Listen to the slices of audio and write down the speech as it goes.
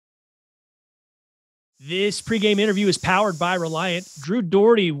This pregame interview is powered by Reliant. Drew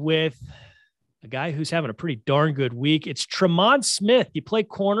Dougherty with a guy who's having a pretty darn good week. It's Tremon Smith. You play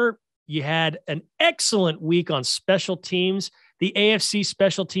corner. You had an excellent week on special teams, the AFC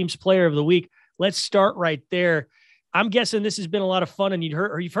Special Teams Player of the Week. Let's start right there. I'm guessing this has been a lot of fun, and you've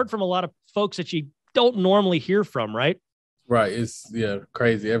heard from a lot of folks that you don't normally hear from, right? Right. It's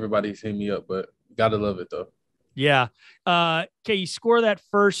crazy. Everybody's hitting me up, but gotta love it though. Yeah. Okay, you score that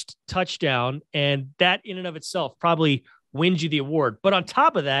first touchdown, and that in and of itself probably wins you the award. But on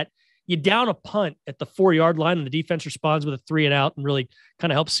top of that, you down a punt at the 4-yard line, and the defense responds with a 3-and-out and really kind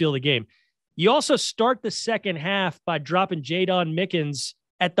of helps seal the game. You also start the second half by dropping Jadon Mickens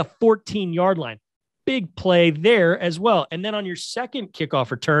at the 14-yard line. Big play there as well. And then on your second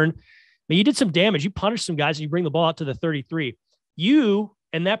kickoff return, you did some damage. You punished some guys, and you bring the ball out to the 33. You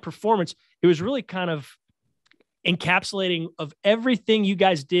and that performance, it was really kind of encapsulating of everything you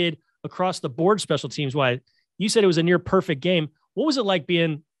guys did across the board special teams. Why you said it was a near perfect game. What was it like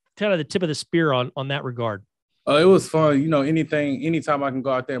being kind of the tip of the spear on that regard? It was fun. Anytime I can go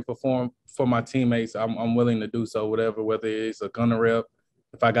out there and perform for my teammates, I'm willing to do so, whether it's a gunner rep,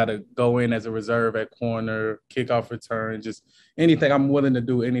 if I got to go in as a reserve at corner, kickoff return, just anything, I'm willing to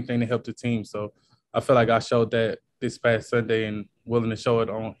do anything to help the team. So I feel like I showed that this past Sunday and willing to show it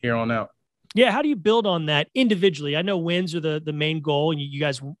on here on out. Yeah. How do you build on that individually? I know wins are the main goal, and you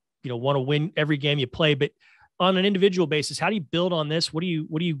guys, want to win every game you play, but on an individual basis, how do you build on this? What do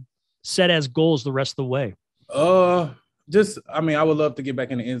you set as goals the rest of the way? I would love to get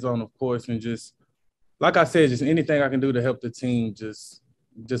back in the end zone, of course. And just, like I said, just anything I can do to help the team, just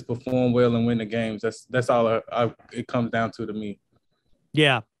perform well and win the games. That's all it comes down to me.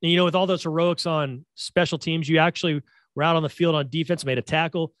 Yeah. And, with all those heroics on special teams, you actually were out on the field on defense, made a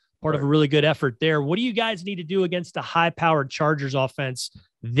tackle, part of a really good effort there. What do you guys need to do against a high-powered Chargers offense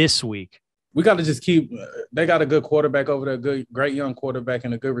this week? We got to just they got a good quarterback over there, great young quarterback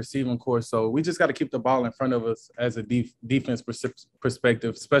and a good receiving core. So we just got to keep the ball in front of us as a defense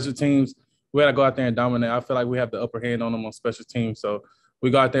perspective. Special teams, we got to go out there and dominate. I feel like we have the upper hand on them on special teams. So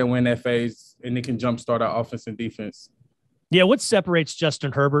we go out there and win that phase, and it can jumpstart our offense and defense. Yeah. What separates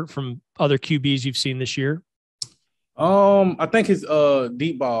Justin Herbert from other QBs you've seen this year? I think his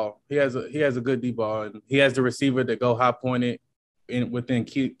deep ball. He has a good deep ball, and he has the receiver that go high pointed within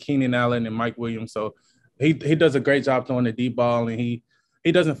Keenan Allen and Mike Williams. So he does a great job throwing the deep ball, and he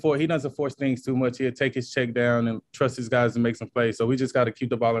doesn't force things too much. He'll take his check down and trust his guys to make some plays. So we just got to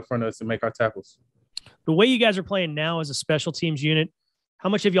keep the ball in front of us and make our tackles. The way you guys are playing now as a special teams unit, how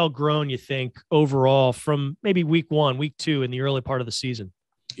much have y'all grown, you think, overall from maybe week 1, week 2 in the early part of the season?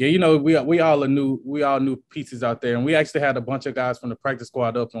 Yeah, we all new pieces out there, and we actually had a bunch of guys from the practice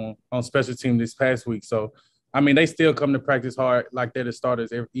squad up on special team this past week. So, they still come to practice hard like they're the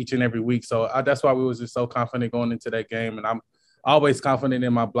starters each and every week. So that's why we was just so confident going into that game, and I'm always confident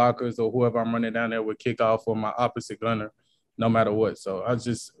in my blockers or whoever I'm running down there with kickoff or my opposite gunner, no matter what. So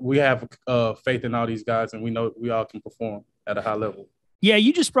we have faith in all these guys, and we know we all can perform at a high level. Yeah,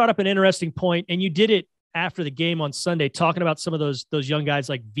 you just brought up an interesting point, and you did it after the game on Sunday, talking about some of those young guys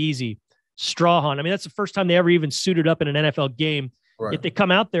like Veazey, Strawhan. That's the first time they ever even suited up in an NFL game. Right. If they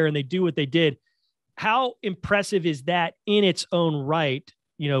come out there and they do what they did, how impressive is that in its own right,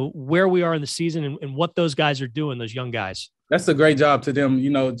 where we are in the season and what those guys are doing, those young guys? That's a great job to them.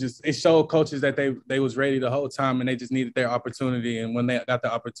 Just it showed coaches that they was ready the whole time, and they just needed their opportunity. And when they got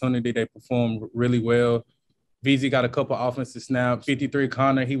the opportunity, they performed really well. Veazey got a couple offensive snaps. 53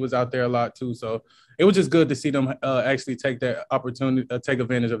 Connor, he was out there a lot too. So it was just good to see them actually take their opportunity, take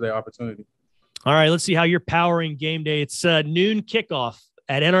advantage of their opportunity. All right, let's see how you're powering game day. It's noon kickoff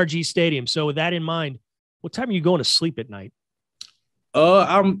at NRG Stadium. So with that in mind, what time are you going to sleep at night?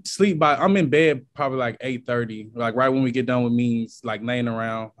 I'm in bed probably like 8:30, like right when we get done with meetings, like laying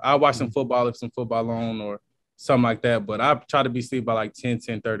around. I'll watch some football if some football on or something like that. But I try to be asleep by like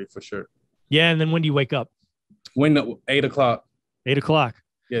 10:30 for sure. Yeah, and then when do you wake up? 8 o'clock. 8 o'clock.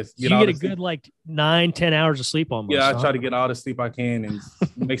 Yes. So you get a good 9-10 hours of sleep almost. Yeah, I try to get all the sleep I can and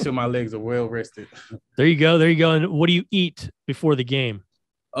make sure my legs are well rested. There you go. And what do you eat before the game?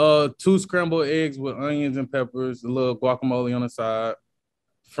 2 scrambled eggs with onions and peppers, a little guacamole on the side,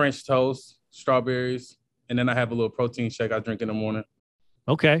 French toast, strawberries, and then I have a little protein shake I drink in the morning.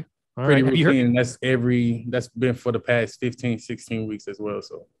 Okay. All right. Pretty routine. That's been for the past 15, 16 weeks as well.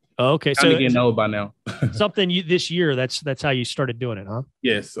 So okay. So getting old by now. Something this year, that's how you started doing it, huh?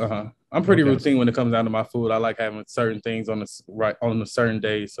 Yes. I'm pretty routine when it comes down to my food. I like having certain things on a certain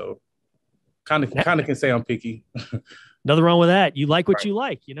day. So kind of can say I'm picky. Nothing wrong with that. You like what you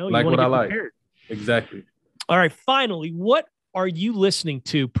like, Like you want what to I get like. prepared. Exactly. All right. Finally, what are you listening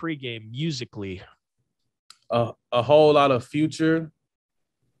to pregame musically? A whole lot of Future,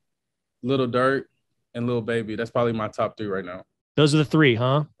 Little Dirt, and Lil Baby. That's probably my top 3 right now. Those are the 3,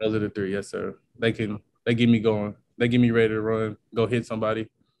 huh? Those are the 3, yes, sir. They get me going. They get me ready to run, go hit somebody,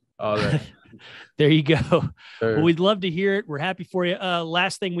 all that. There you go. Sure. Well, we'd love to hear it. We're happy for you.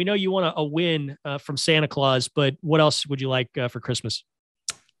 Last thing, we know you want a win from Santa Claus, but what else would you like for Christmas?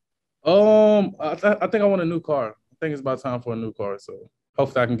 I think I want a new car. I think it's about time for a new car. So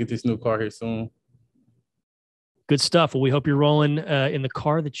hopefully I can get this new car here soon. Good stuff. Well, we hope you're rolling in the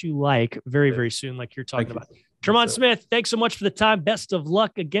car that you like very, very soon, like you're talking about. Tremon Smith, thanks so much for the time. Best of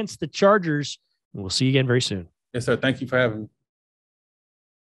luck against the Chargers. And we'll see you again very soon. Yes, sir. Thank you for having me.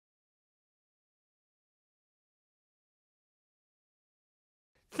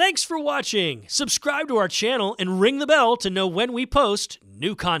 Thanks for watching. Subscribe to our channel and ring the bell to know when we post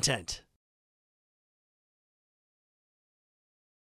new content.